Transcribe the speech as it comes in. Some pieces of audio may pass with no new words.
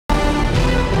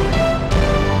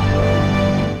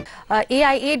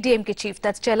AIADMK chief,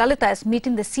 that's Jayalalithaa, is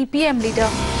meeting the CPIM leader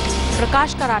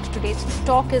Prakash Karat today.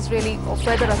 Talk is really of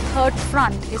whether a third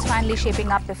front is finally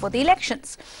shaping up before the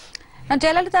elections. Now,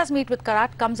 Jayalalitha's meet with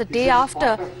Karat comes a day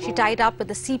after she tied up with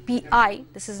the CPI.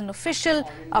 This is an official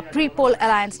pre-poll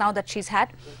alliance now that she's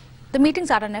had. The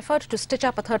meetings are an effort to stitch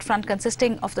up a third front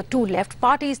consisting of the two left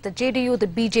parties, the JDU, the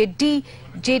BJD,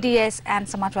 JDS and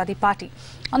Samajwadi Party.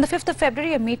 On the 5th of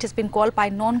February, a meet has been called by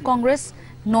non-Congress,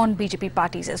 non-BJP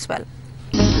parties as well.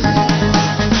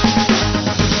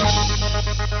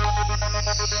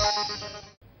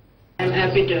 I am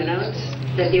happy to announce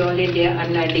that the All India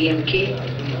AIADMK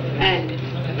and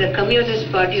the Communist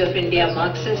Party of India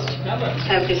Marxist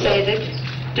have decided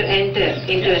to enter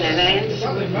into an alliance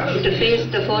to face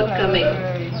the forthcoming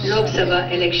Lok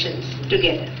Sabha elections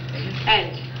together.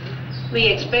 And we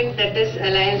expect that this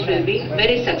alliance will be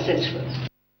very successful.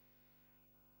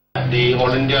 The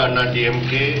All India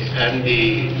AIADMK and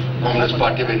the Communist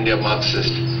Party of India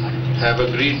Marxist have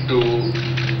agreed to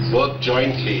work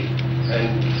jointly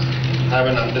and have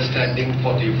an understanding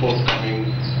for the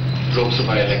forthcoming Lok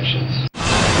Sabha elections.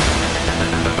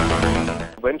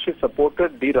 When she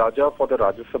supported D. Raja for the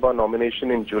Rajya Sabha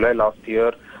nomination in July last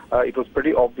year, it was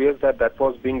pretty obvious that that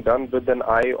was being done with an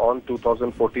eye on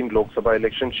 2014 Lok Sabha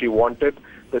election. She wanted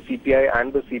the CPI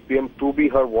and the CPM to be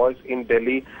her voice in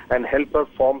Delhi and help her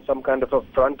form some kind of a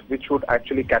front which would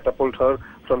actually catapult her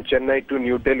from Chennai to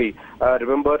New Delhi.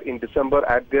 Remember, in December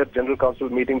at their General Council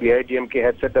meeting, the AIADMK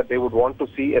had said that they would want to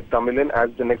see a Tamilian as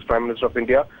the next Prime Minister of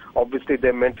India. Obviously,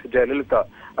 they meant Jayalalithaa.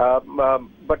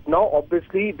 But now,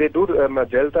 obviously,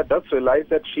 Jayalalithaa does realize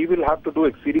that she will have to do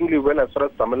exceedingly well as far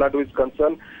as Tamil Nadu is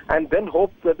concerned, and then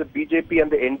hope that the BJP and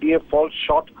the NDA fall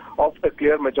short of a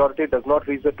clear majority, does not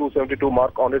reach the 272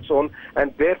 mark on its own,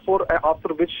 and therefore,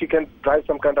 after which she can try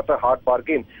some kind of a hard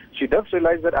bargain. She does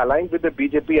realize that allying with the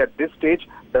BJP at this stage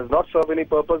does not serve any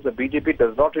purpose. The BJP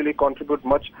does not really contribute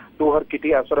much to her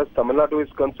kitty as far as Tamil Nadu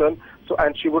is concerned. So,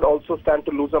 and she would also stand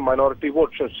to lose a minority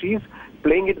vote. So she's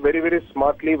playing it very, very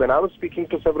smartly. When I was speaking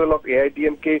to several of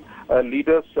AIADMK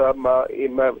leaders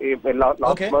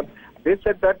last month, they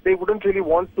said that they wouldn't really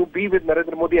want to be with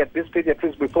Narendra Modi at this stage, at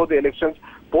least before the elections.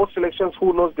 Post-elections,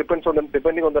 who knows,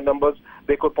 depending on the numbers,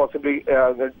 they could possibly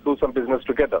do some business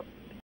together.